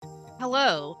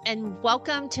Hello, and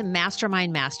welcome to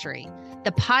Mastermind Mastery,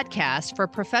 the podcast for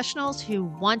professionals who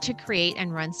want to create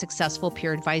and run successful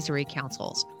peer advisory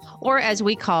councils, or as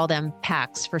we call them,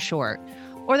 PACs for short,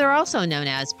 or they're also known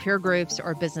as peer groups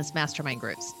or business mastermind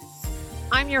groups.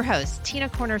 I'm your host, Tina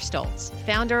Corner-Stoltz,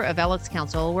 founder of LX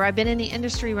Council, where I've been in the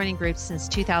industry running groups since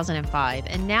 2005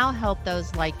 and now help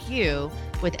those like you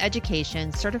with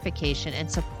education, certification,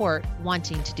 and support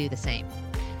wanting to do the same.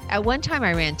 At one time,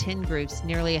 I ran 10 groups,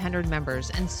 nearly 100 members,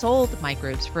 and sold my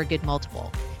groups for a good multiple,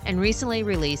 and recently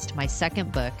released my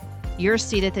second book, Your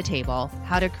Seat at the Table,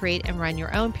 How to Create and Run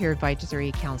Your Own Peer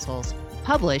Advisory Councils,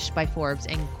 published by Forbes,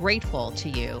 and grateful to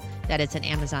you that it's an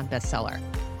Amazon bestseller.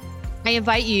 I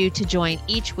invite you to join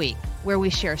each week where we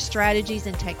share strategies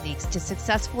and techniques to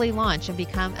successfully launch and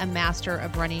become a master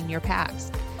of running your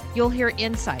PACs. You'll hear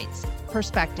insights,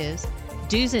 perspectives,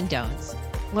 do's and don'ts,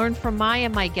 learn from my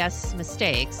and my guests'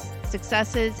 mistakes,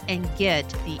 successes, and get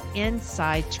the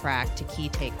inside track to key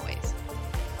takeaways.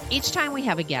 Each time we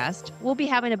have a guest, we'll be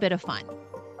having a bit of fun.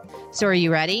 So are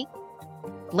you ready?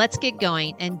 Let's get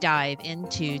going and dive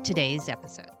into today's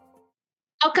episode.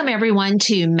 Welcome everyone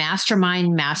to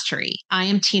Mastermind Mastery. I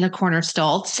am Tina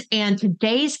Corner-Stoltz, and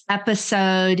today's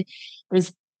episode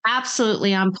is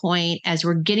absolutely on point as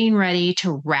we're getting ready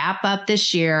to wrap up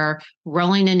this year,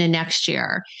 rolling into next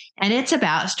year. And it's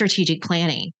about strategic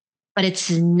planning, but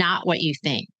it's not what you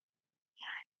think.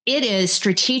 It is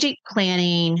strategic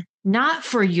planning, not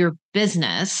for your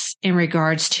business in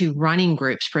regards to running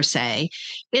groups per se.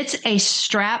 It's a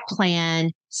strat plan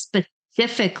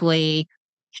specifically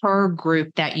per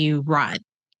group that you run.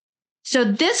 So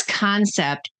this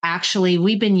concept, actually,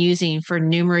 we've been using for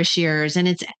numerous years, and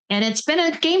it's been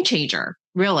a game changer,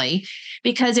 really,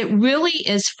 because it really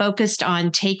is focused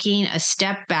on taking a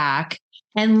step back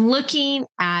and looking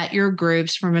at your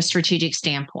groups from a strategic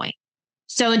standpoint.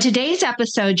 So in today's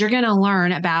episode, you're going to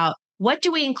learn about what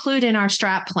do we include in our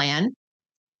strat plan,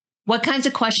 what kinds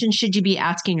of questions should you be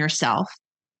asking yourself,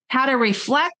 how to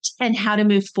reflect, and how to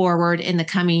move forward in the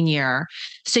coming year.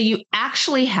 So you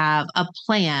actually have a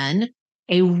plan,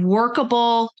 a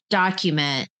workable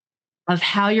document of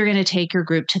how you're going to take your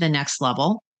group to the next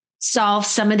level, solve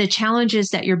some of the challenges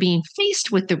that you're being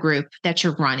faced with the group that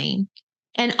you're running,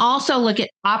 and also look at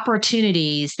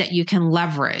opportunities that you can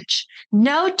leverage.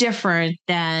 No different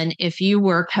than if you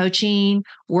were coaching,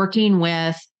 working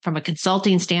with, from a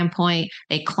consulting standpoint,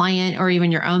 a client or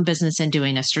even your own business and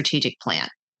doing a strategic plan.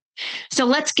 So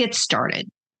let's get started.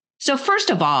 So first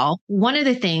of all, one of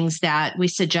the things that we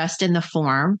suggest in the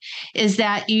form is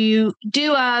that you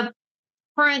do a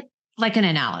current, like an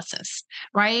analysis,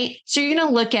 right? So you're going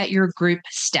to look at your group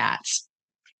stats.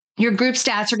 Your group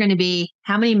stats are going to be,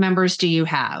 how many members do you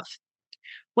have?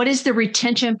 What is the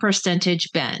retention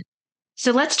percentage been?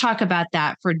 So let's talk about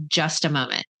that for just a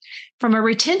moment. From a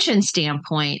retention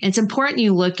standpoint, it's important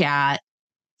you look at,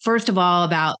 first of all,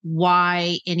 about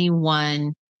why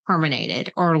anyone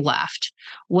terminated or left.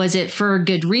 Was it for a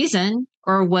good reason,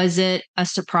 or was it a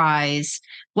surprise?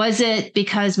 Was it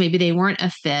because maybe they weren't a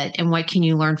fit, and what can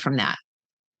you learn from that?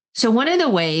 So one of the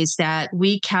ways that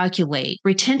we calculate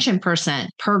retention percent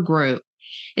per group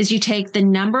is you take the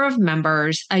number of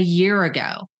members a year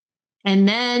ago and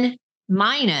then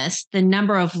minus the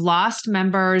number of lost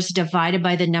members divided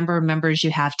by the number of members you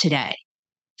have today.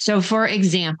 So for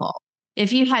example,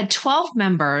 if you had 12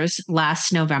 members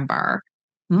last November,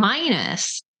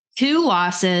 minus 2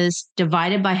 losses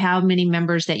divided by how many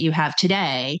members that you have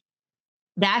today,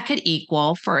 that could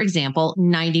equal, for example,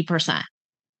 90%.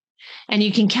 And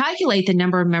you can calculate the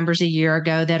number of members a year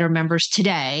ago that are members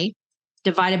today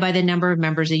divided by the number of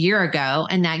members a year ago,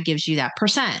 and that gives you that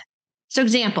percent. So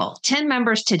example, 10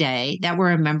 members today that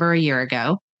were a member a year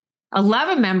ago,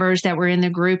 11 members that were in the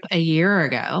group a year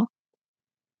ago,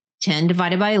 10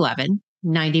 divided by 11,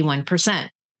 91%.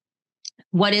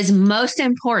 What is most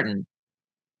important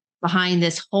behind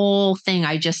this whole thing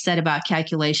I just said about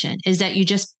calculation is that you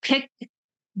just pick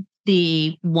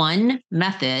the one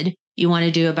method you want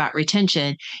to do about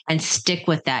retention and stick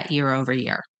with that year over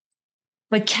year.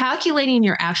 But calculating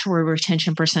your actual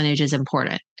retention percentage is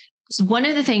important. So one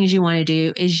of the things you want to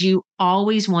do is you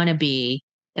always want to be,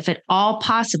 if at all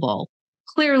possible,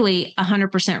 clearly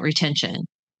 100% retention,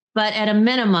 but at a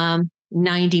minimum,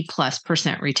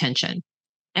 90+% retention.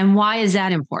 And why is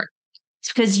that important?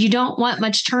 It's because you don't want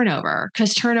much turnover,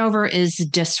 because turnover is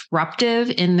disruptive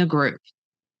in the group.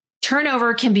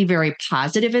 Turnover can be very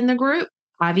positive in the group,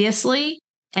 obviously,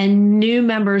 and new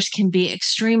members can be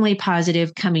extremely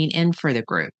positive coming in for the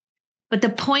group. But the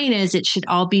point is, it should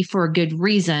all be for a good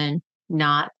reason,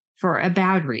 not for a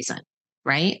bad reason,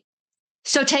 right?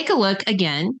 So take a look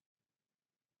again,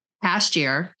 past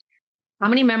year, How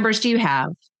many members do you have?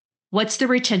 What's the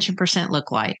retention percent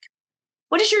look like?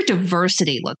 What does your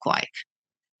diversity look like?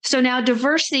 So now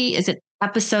diversity is an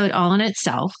episode all in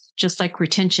itself, just like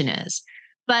retention is.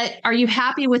 But are you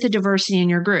happy with the diversity in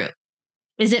your group?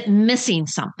 Is it missing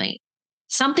something?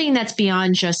 Something that's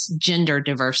beyond just gender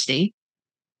diversity.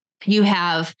 You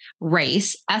have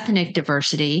race, ethnic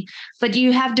diversity, but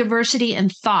you have diversity in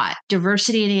thought,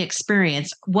 diversity in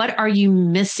experience. What are you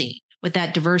missing with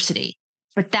that diversity?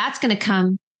 But that's going to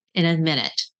come in a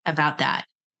minute about that.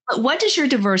 But what does your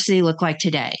diversity look like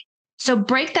today? So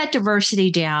break that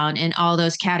diversity down in all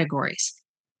those categories: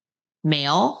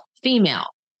 male, female,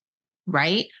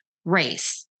 right?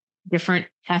 Race, different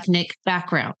ethnic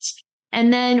backgrounds.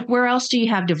 And then where else do you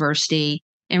have diversity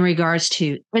in regards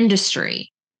to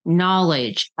industry,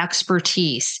 knowledge,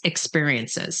 expertise,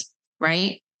 experiences,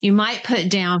 right? You might put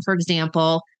down, for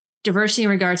example, diversity in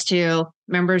regards to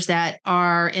members that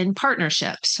are in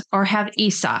partnerships or have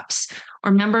ESOPs,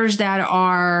 or members that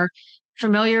are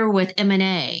familiar with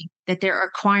M&A that they're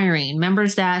acquiring,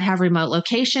 members that have remote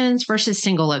locations versus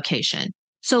single location.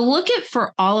 So look at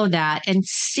for all of that and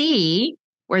see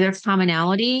where there's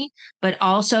commonality, but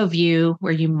also view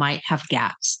where you might have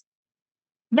gaps.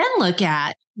 Then look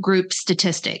at group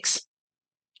statistics.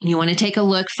 You want to take a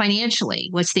look financially.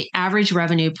 What's the average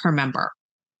revenue per member?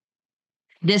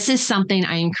 This is something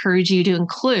I encourage you to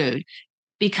include,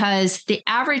 because the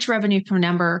average revenue per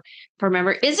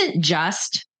member isn't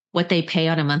just what they pay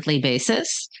on a monthly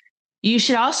basis. You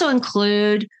should also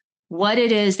include what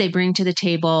it is they bring to the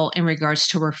table in regards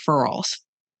to referrals,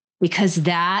 because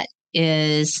that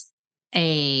is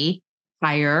a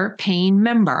higher paying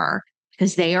member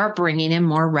because they are bringing in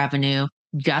more revenue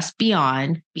just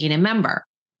beyond being a member.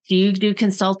 Do you do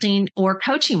consulting or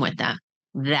coaching with them?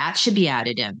 That should be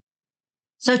added in.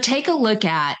 So take a look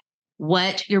at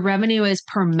what your revenue is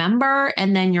per member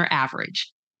and then your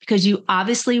average, because you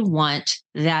obviously want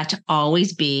that to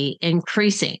always be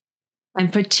increasing,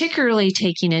 and particularly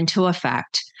taking into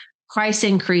effect price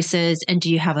increases. And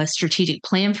do you have a strategic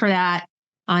plan for that,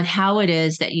 on how it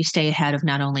is that you stay ahead of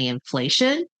not only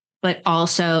inflation, but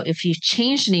also if you've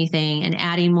changed anything and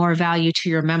adding more value to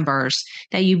your members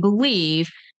that you believe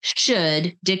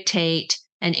should dictate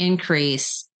an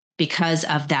increase because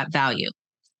of that value.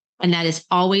 And that is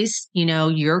always,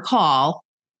 your call.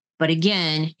 But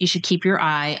again, you should keep your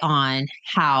eye on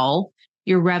how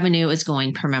your revenue is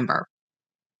going per member.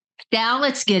 Now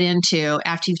let's get into,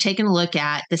 after you've taken a look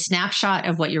at the snapshot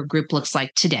of what your group looks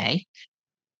like today,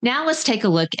 now let's take a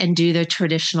look and do the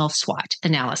traditional SWOT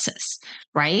analysis,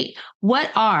 right?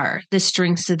 What are the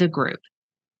strengths of the group?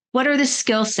 What are the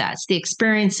skill sets, the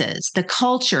experiences, the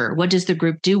culture? What does the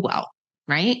group do well,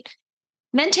 right?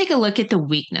 Then take a look at the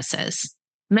weaknesses: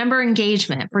 member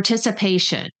engagement,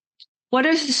 participation. What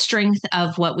are the strengths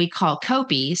of what we call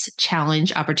COPEs,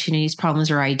 challenge, opportunities, problems,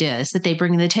 or ideas, that they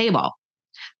bring to the table?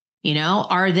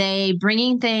 Are they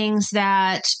bringing things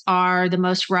that are the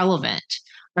most relevant?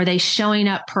 Are they showing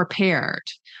up prepared?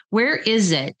 Where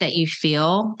is it that you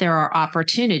feel there are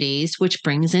opportunities, which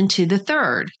brings into the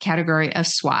third category of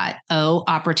SWOT,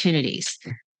 opportunities.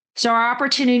 So our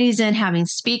opportunities in having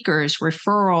speakers,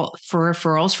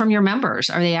 referrals from your members.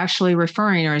 Are they actually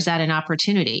referring, or is that an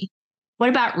opportunity? What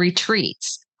about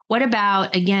retreats? What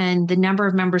about, again, the number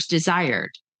of members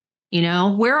desired?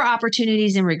 Where are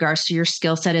opportunities in regards to your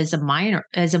skill set as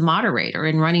a moderator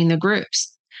in running the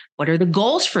groups? What are the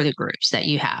goals for the groups that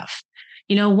you have?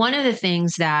 One of the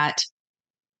things that,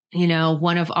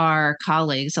 one of our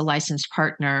colleagues, a licensed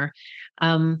partner,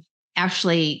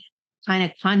 actually kind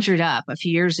of conjured up a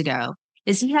few years ago,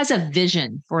 is he has a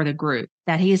vision for the group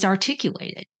that he has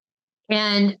articulated.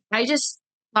 And I just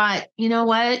thought, you know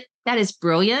what? That is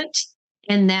brilliant,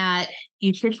 in that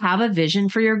you should have a vision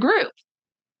for your group.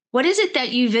 What is it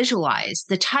that you visualize?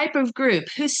 The type of group,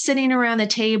 who's sitting around the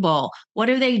table, what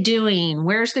are they doing?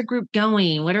 Where's the group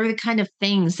going? What are the kind of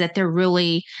things that they're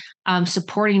really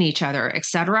supporting each other, et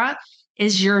cetera,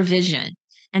 is your vision.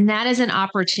 And that is an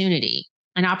opportunity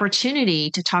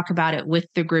to talk about it with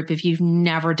the group if you've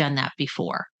never done that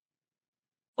before.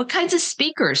 What kinds of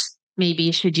speakers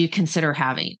maybe should you consider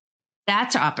having?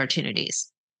 That's opportunities.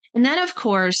 And then, of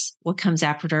course, what comes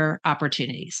after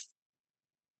opportunities?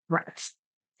 Threats.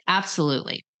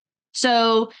 Absolutely.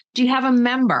 So do you have a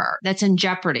member that's in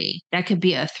jeopardy that could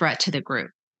be a threat to the group?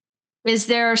 Is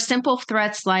there simple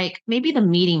threats like maybe the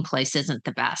meeting place isn't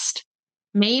the best?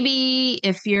 Maybe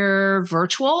if you're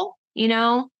virtual,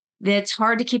 it's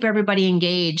hard to keep everybody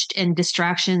engaged and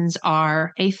distractions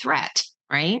are a threat,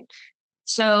 right?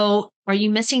 So are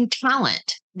you missing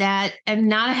talent and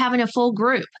not having a full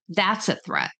group? That's a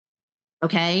threat.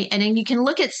 Okay. And then you can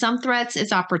look at some threats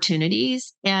as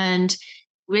opportunities. And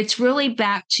it's really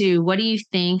back to, what do you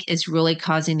think is really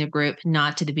causing the group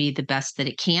not to be the best that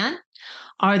it can?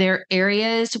 Are there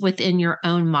areas within your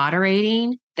own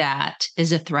moderating that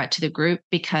is a threat to the group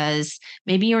because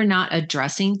maybe you're not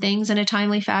addressing things in a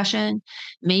timely fashion?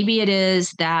 Maybe it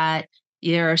is that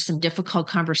there are some difficult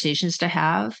conversations to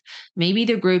have. Maybe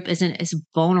the group isn't as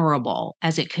vulnerable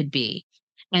as it could be.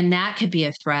 And that could be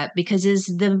a threat because is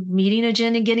the meeting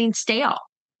agenda getting stale,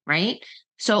 right?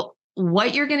 So,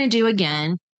 what you're going to do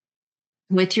again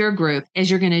with your group is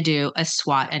you're going to do a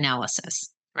SWOT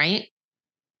analysis, right?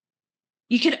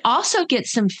 You could also get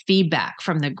some feedback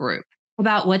from the group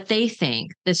about what they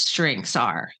think the strengths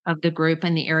are of the group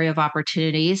and the area of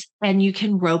opportunities. And you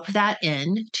can rope that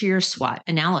in to your SWOT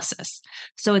analysis.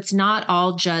 So it's not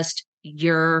all just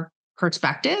your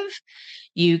perspective,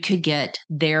 you could get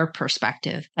their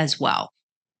perspective as well.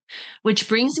 Which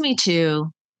brings me to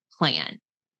plan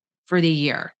for the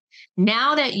year.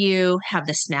 Now that you have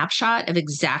the snapshot of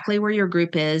exactly where your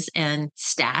group is and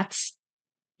stats,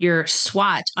 your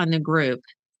SWOT on the group,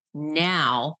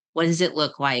 now what does it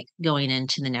look like going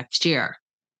into the next year?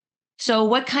 So,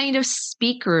 what kind of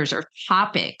speakers or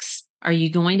topics are you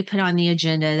going to put on the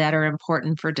agenda that are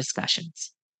important for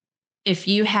discussions? If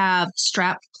you have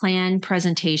strap plan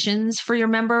presentations for your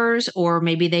members, or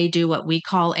maybe they do what we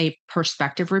call a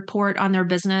perspective report on their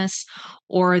business,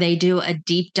 or they do a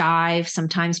deep dive,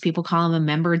 sometimes people call them a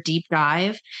member deep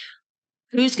dive.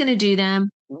 Who's going to do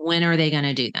them? When are they going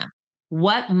to do them?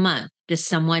 What month does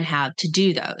someone have to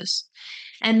do those?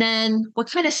 And then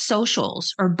what kind of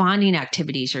socials or bonding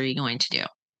activities are you going to do?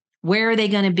 Where are they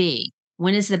going to be?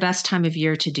 When is the best time of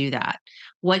year to do that?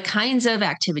 What kinds of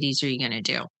activities are you going to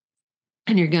do?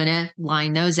 And you're going to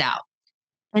line those out.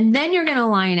 And then you're going to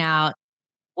line out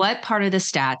what part of the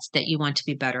stats that you want to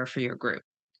be better for your group.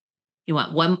 You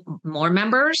want one more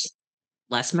members,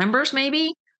 less members,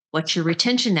 maybe? What's your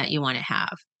retention that you want to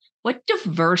have? What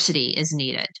diversity is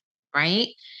needed, right?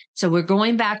 So we're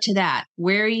going back to that.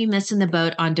 Where are you missing the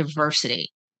boat on diversity?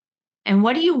 And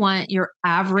what do you want your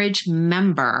average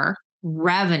member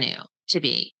revenue to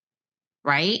be,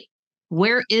 right?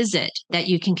 Where is it that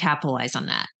you can capitalize on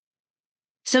that?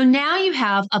 So now you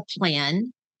have a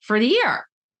plan for the year,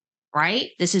 right?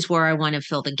 This is where I want to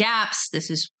fill the gaps.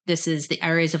 This is the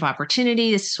areas of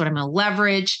opportunity. This is what I'm going to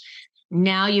leverage.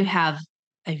 Now you have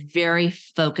a very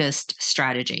focused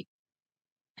strategy.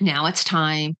 Now it's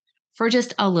time for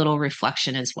just a little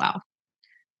reflection as well.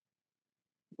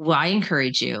 Well, I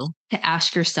encourage you to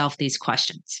ask yourself these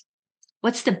questions.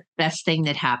 What's the best thing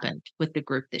that happened with the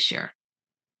group this year?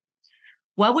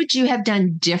 What would you have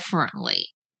done differently?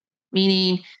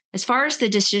 Meaning, as far as the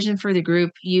decision for the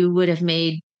group you would have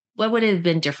made, what would it have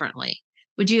been differently?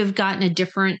 Would you have gotten a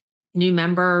different new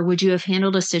member? Would you have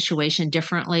handled a situation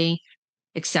differently,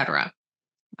 etc.?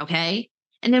 Okay.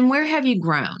 And then where have you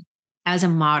grown as a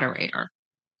moderator?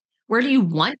 Where do you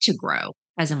want to grow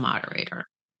as a moderator?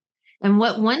 And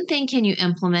what one thing can you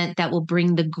implement that will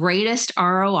bring the greatest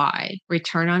ROI,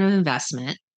 return on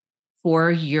investment, for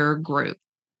your group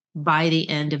by the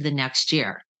end of the next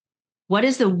year? What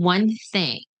is the one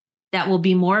thing that will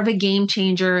be more of a game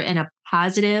changer and a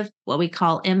positive, what we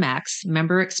call MX,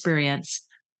 member experience,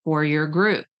 for your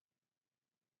group?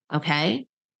 Okay.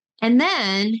 And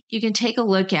then you can take a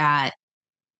look at,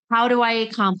 how do I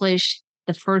accomplish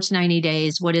the first 90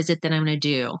 days? What is it that I'm going to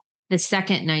do the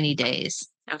second 90 days?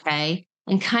 Okay.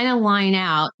 And kind of line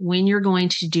out when you're going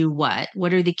to do what.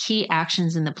 What are the key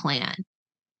actions in the plan?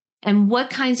 And what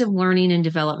kinds of learning and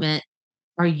development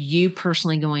are you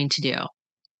personally going to do?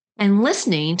 And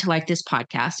listening to like this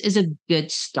podcast is a good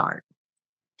start,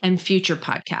 and future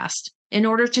podcast, in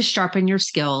order to sharpen your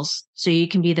skills so you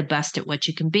can be the best at what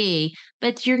you can be,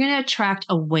 but you're going to attract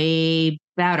a way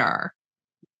better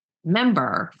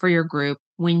member for your group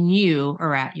when you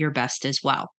are at your best as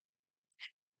well.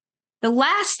 The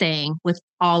last thing with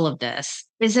all of this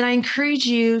is that I encourage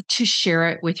you to share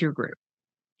it with your group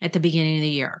at the beginning of the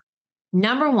year.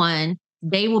 Number one,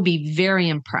 they will be very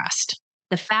impressed.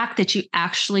 The fact that you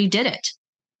actually did it.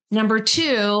 Number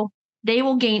two, they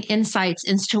will gain insights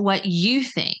into what you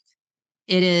think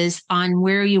it is on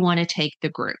where you want to take the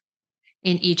group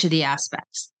in each of the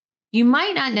aspects. You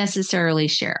might not necessarily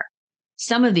share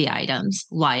some of the items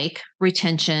like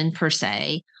retention per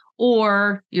se,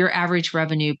 or your average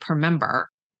revenue per member,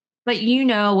 but you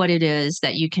know what it is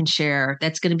that you can share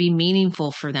that's going to be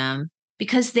meaningful for them,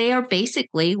 because they are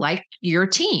basically like your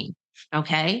team.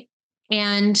 Okay.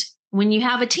 And when you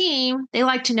have a team, they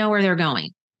like to know where they're going.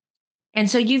 And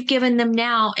so you've given them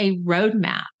now a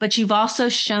roadmap, but you've also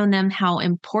shown them how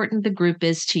important the group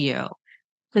is to you.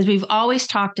 Because we've always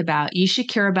talked about you should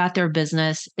care about their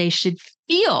business. They should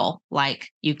feel like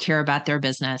you care about their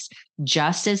business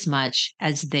just as much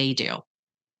as they do.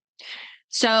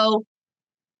 So,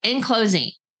 in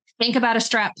closing, think about a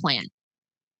strat plan.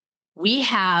 We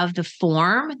have the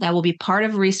form that will be part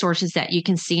of resources that you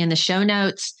can see in the show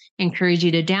notes. Encourage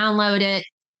you to download it,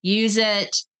 use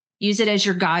it as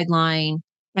your guideline,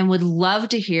 and would love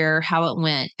to hear how it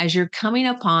went as you're coming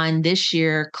upon this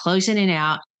year, closing it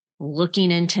out, looking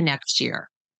into next year.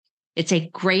 It's a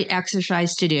great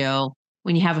exercise to do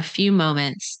when you have a few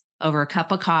moments over a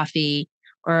cup of coffee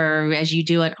or as you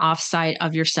do an offsite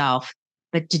of yourself,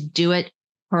 but to do it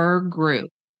per group.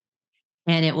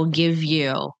 And it will give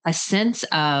you a sense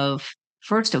of,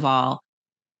 first of all,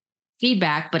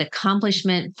 feedback, but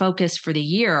accomplishment focus for the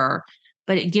year.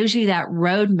 But it gives you that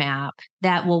roadmap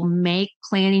that will make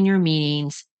planning your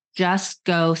meetings just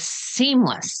go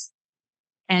seamless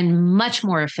and much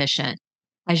more efficient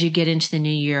as you get into the new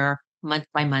year, month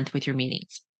by month with your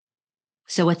meetings.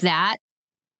 So with that,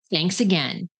 thanks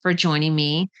again for joining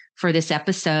me for this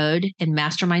episode in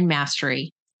Mastermind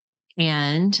Mastery.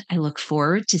 And I look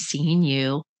forward to seeing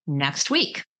you next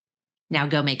week. Now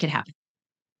go make it happen.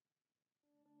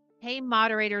 Hey,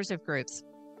 moderators of groups.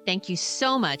 Thank you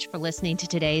so much for listening to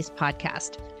today's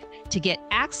podcast. To get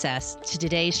access to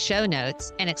today's show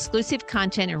notes and exclusive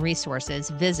content and resources,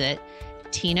 visit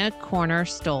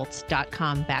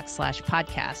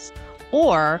tinacornerstoltz.com/podcast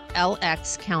or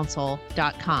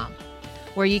lxcouncil.com,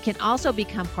 where you can also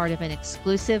become part of an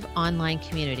exclusive online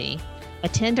community,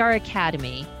 attend our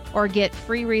academy, or get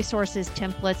free resources,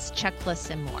 templates, checklists,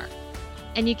 and more.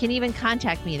 And you can even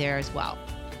contact me there as well.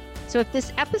 So if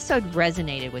this episode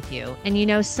resonated with you and you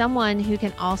know someone who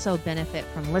can also benefit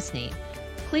from listening,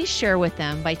 please share with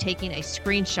them by taking a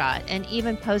screenshot and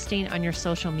even posting on your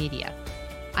social media.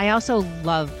 I also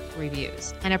love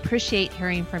reviews and appreciate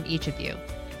hearing from each of you,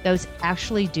 those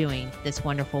actually doing this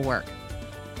wonderful work.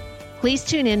 Please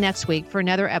tune in next week for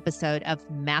another episode of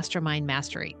Mastermind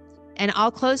Mastery. And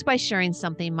I'll close by sharing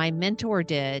something my mentor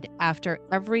did after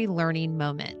every learning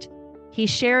moment. He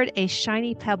shared a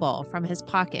shiny pebble from his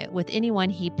pocket with anyone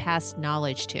he passed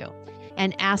knowledge to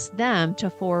and asked them to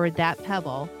forward that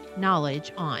pebble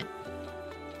knowledge on.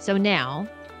 So now,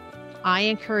 I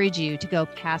encourage you to go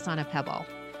pass on a pebble,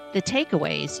 the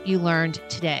takeaways you learned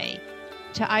today,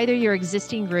 to either your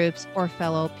existing groups or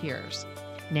fellow peers.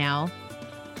 Now,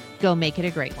 go make it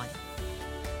a great one.